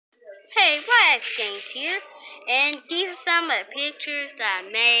X Games here, and these are some of the pictures that I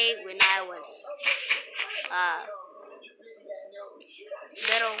made when I was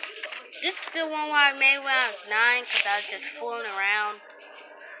little. This is the one where I made when I was 9 because I was just fooling around.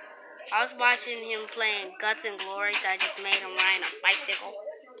 I was watching him playing Guts and Glory, so I just made him riding a bicycle,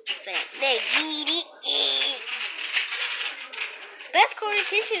 saying, "They eat it." Best Corey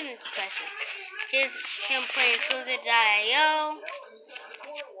Kitchen impression. Here's him playing Susan.io.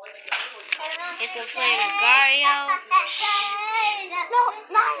 Here's him playing Agario. No,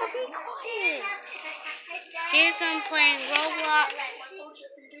 Naya, be quiet. Here's him playing Roblox.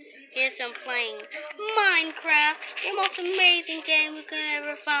 Here's him playing Minecraft, the most amazing game you can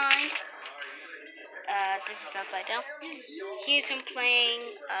ever find. This is upside down. Here's him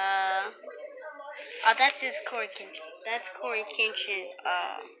playing, that's just Corey Kenshin. That's Corey Kenshin,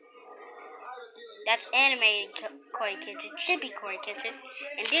 that's animated Corey Kenshin. Should be Corey Kenshin.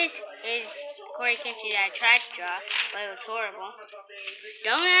 And this is Corey Kenshin that I tried to draw, but it was horrible.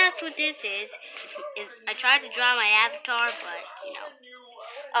 Don't ask what this is. I tried to draw my avatar, but,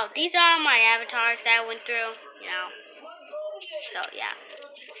 Oh, these are my avatars that I went through, So, yeah.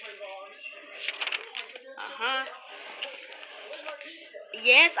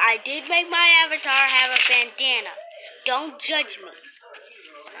 Yes, I did make my avatar have a bandana. Don't judge me.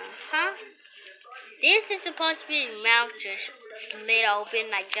 This is supposed to be his mouth just slit open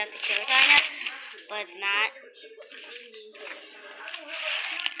like Jeff the Killer kinda, but it's not.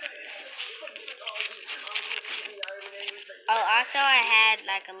 Oh, also I had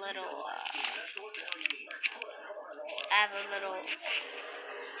like a little,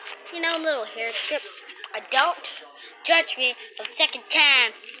 little hair strip. Don't judge me for the second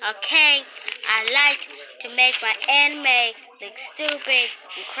time, okay? I like to make my anime look stupid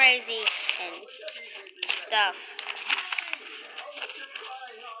and crazy and stuff.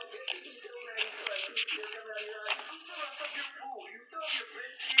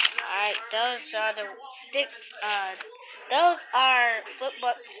 Alright, those are the sticks, those are flip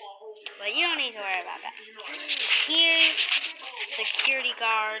books, but you don't need to worry about that. Here's security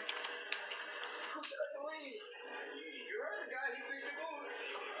guard.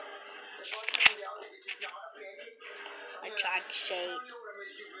 I tried to shade.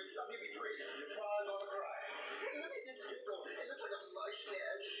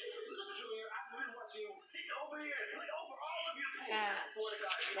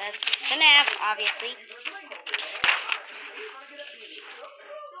 That's FNAF, obviously.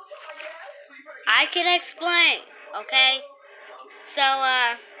 I can explain, okay? So,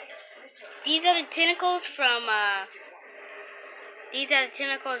 these are the tentacles from,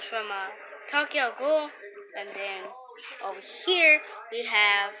 Tokyo Ghoul, and then over here we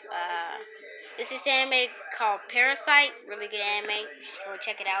have, this is anime called Parasite, really good anime, go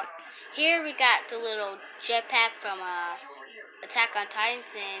check it out. Here we got the little jetpack from, Attack on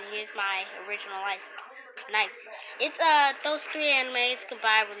Titans, and here's my original knife. It's, those three animes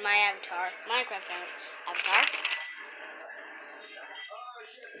combined with my avatar, Minecraft avatar.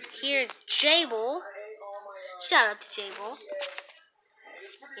 Here's Jable. Shout out to Jable.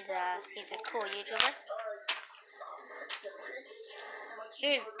 He's a cool YouTuber.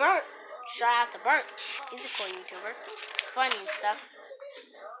 Here's Bert. Shout out to Bert. He's a cool YouTuber. Funny and stuff.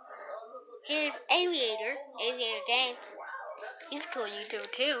 Here's Aviator Games. He's a cool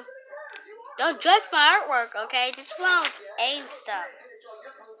YouTuber too. Don't judge my artwork, okay? This one's A and stuff.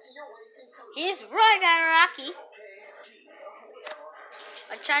 Here's Roy Rocky.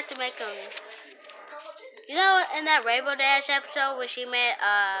 I tried to make him. In that Rainbow Dash episode when she met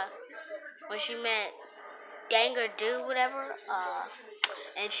Danger Do whatever,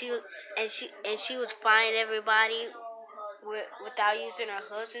 and she was fighting everybody without using her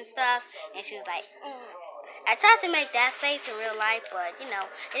hooves and stuff, and she was like, I tried to make that face in real life, but it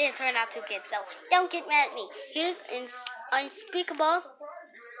didn't turn out too good, so don't get mad at me. Here's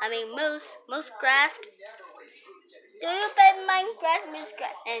Moosecraft. Do you play Minecraft,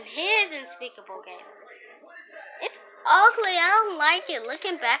 Moosecraft? And here's Unspeakable Game. It's ugly, I don't like it.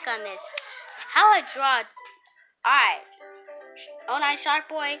 Looking back on this, how I draw. Alright, Onai Shark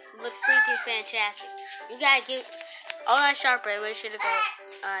Boy look freaking fantastic. You gotta give Onai Shark Boy, make sure to go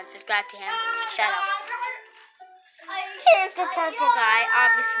subscribe to him. Shout out. Here's the purple guy,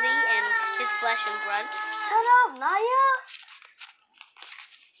 obviously, and his flesh and blood. Shut up, Naya.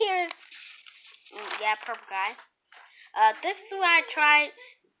 Here's purple guy. This is what I tried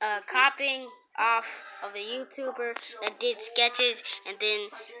copying off of a YouTuber that did sketches, and then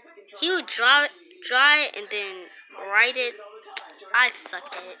he would draw it and then write it. I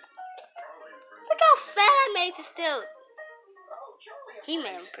sucked at it. Look how fat I made this dude. He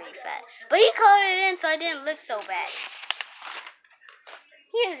made him pretty fat. But he colored it in so it didn't look so bad.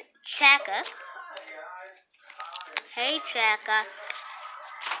 Here's Chaka. Hey, Chaka.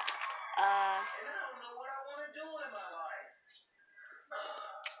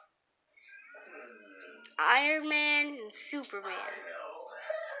 Iron Man and Superman.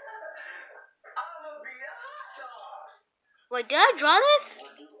 Wait, did I draw this?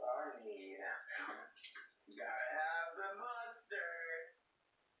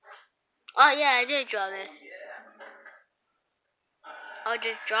 Oh yeah, I did draw this. Oh,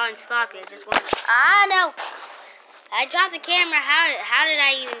 just drawing sloppy. I just want. No! I dropped the camera. How did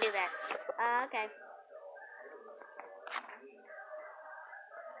I even do that? Okay.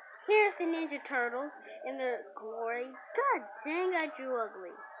 Here's the Ninja Turtles in their glory. God dang, I drew ugly.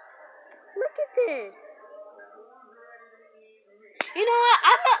 Look at this. You know what?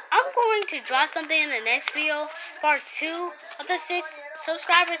 I'm going to draw something in the next video, part 2 of the 6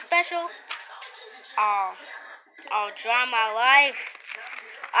 subscriber special. I'll draw my life.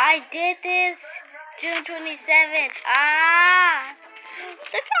 I did this June 27th.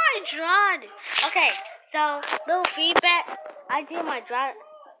 Look how I drawn. Okay, so little feedback. I did my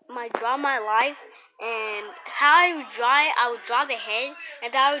draw my life, and how I would draw it, I would draw the head,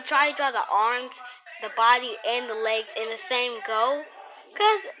 and then I would try to draw the arms, the body, and the legs in the same go.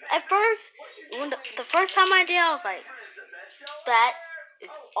 Cause at first, when the first time I did, I was like, that is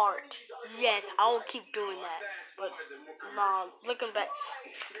art. Yes, I will keep doing that. But no, looking back.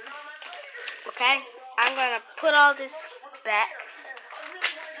 Okay, I'm gonna put all this back.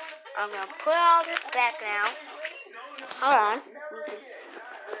 I'm gonna put all this back now. Hold on.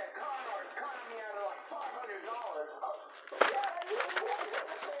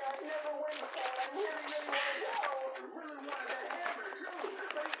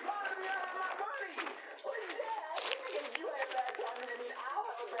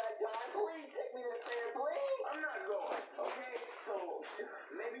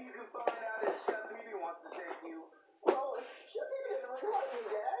 Maybe you can find out if Chef Pee wants to take you. Well, Chef Pee doesn't really like me,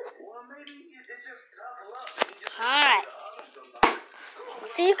 Dad. Well, maybe it's just tough luck. Alright.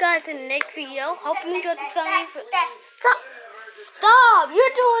 See you guys in the next video. Hope you enjoyed this family. Stop!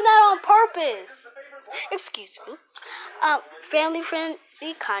 You're doing that on purpose. Excuse me. Family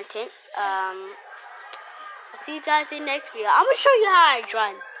friendly content. I'll see you guys in the next video. I'm gonna show you how I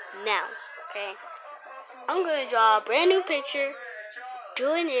draw now. Okay. I'm gonna draw a brand new picture.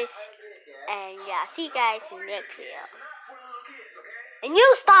 Doing this, and yeah, see you guys in the next video. And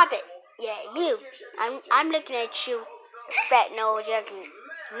you stop it. Yeah, you. I'm looking at you. Fat nose, ugly.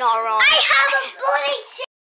 Not wrong. I have a bully too.